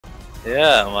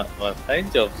Yeah, my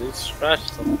paint job's all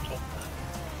scratched on the top.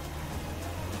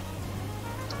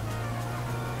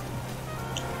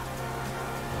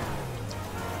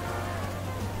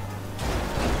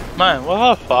 Man,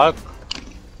 what the fuck?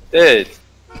 Dude.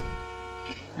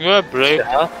 You a break?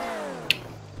 Yeah.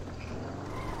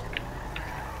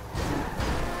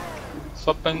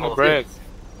 Stop being a Oh, break.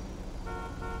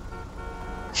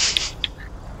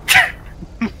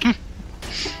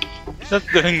 Not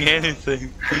doing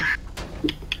anything.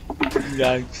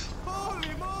 Yikes.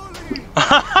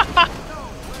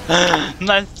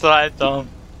 Nice try, Tom.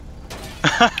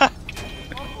 I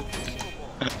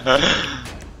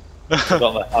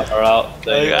got my hammer out.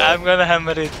 There you go. I'm gonna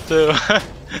hammer it too.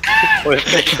 We're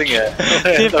fixing it.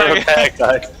 Keep The repair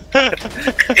guys.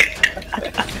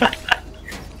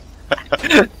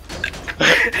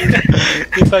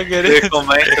 If I get it. Vehicle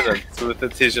maintenance with the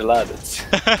tissue ladders.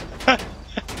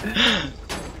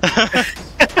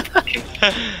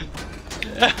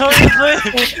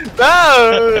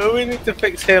 No, we need to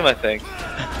fix him. I think.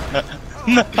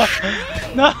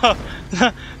 No,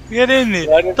 get in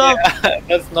here. Tom,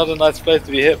 That's not a nice place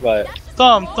to be hit by it.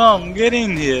 Tom, get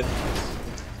in here.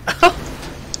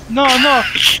 No.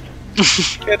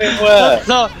 Get in where?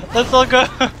 Let's all go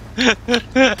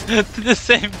to the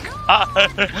same car.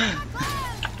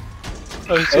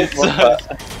 Oh shit,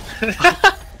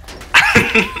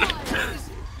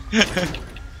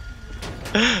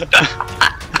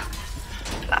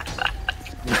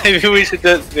 Maybe we should do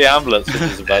it to the ambulance which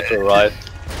is about to arrive.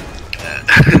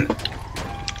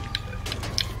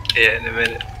 Yeah, in a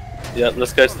minute. Yeah,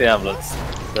 let's go to the ambulance.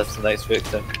 That's the next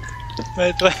victim.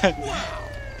 Wait.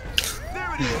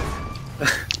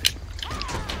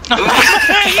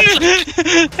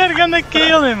 They're gonna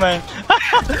kill me, man.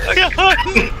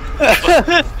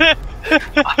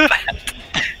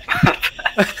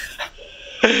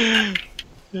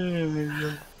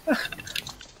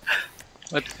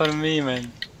 But for me,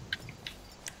 man.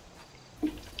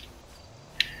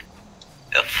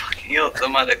 Yeah, fucking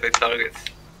automatically targets.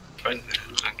 Friends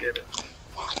don't get it.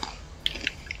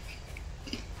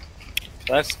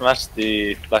 Can I smash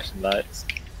the flashing lights?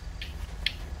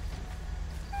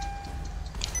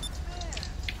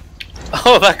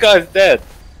 Oh, that guy's dead!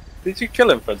 Did you kill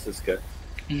him, Francisco?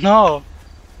 No.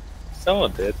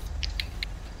 Someone did.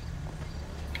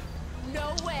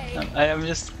 No way.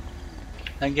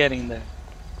 I'm getting there.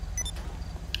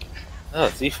 Oh,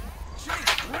 it's Ethan.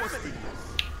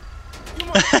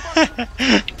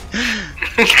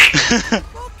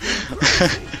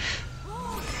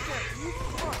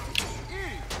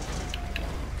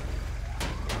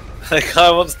 That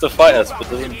guy wants to fight us, but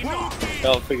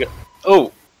can't figure.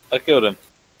 Oh, I killed him.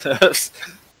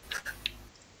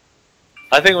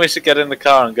 I think we should get in the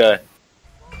car and go.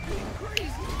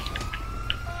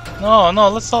 No,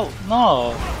 let's all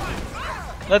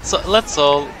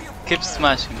keep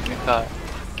smashing the car.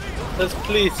 Let's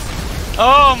please.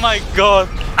 Oh my god!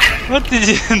 What did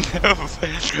you do,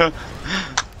 Pedro?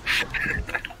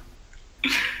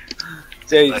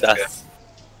 Jesus.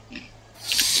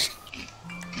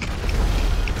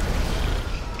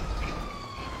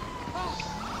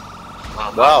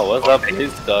 Wow, what's up with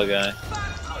this car guy?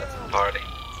 Party.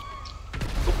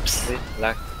 Oops,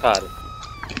 like the party.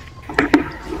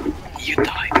 You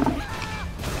died.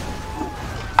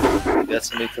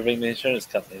 Guess we need to ring the insurance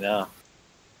company now.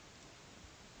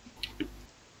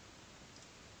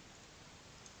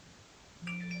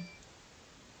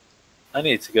 I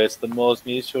need to go to the Moors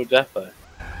Mutual Depot.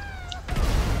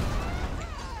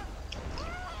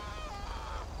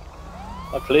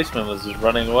 My policeman was just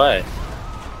running away.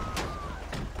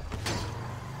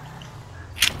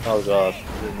 Oh god,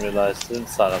 I didn't realise, I didn't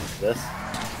sign up for this.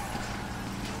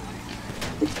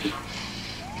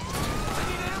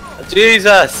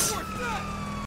 Jesus!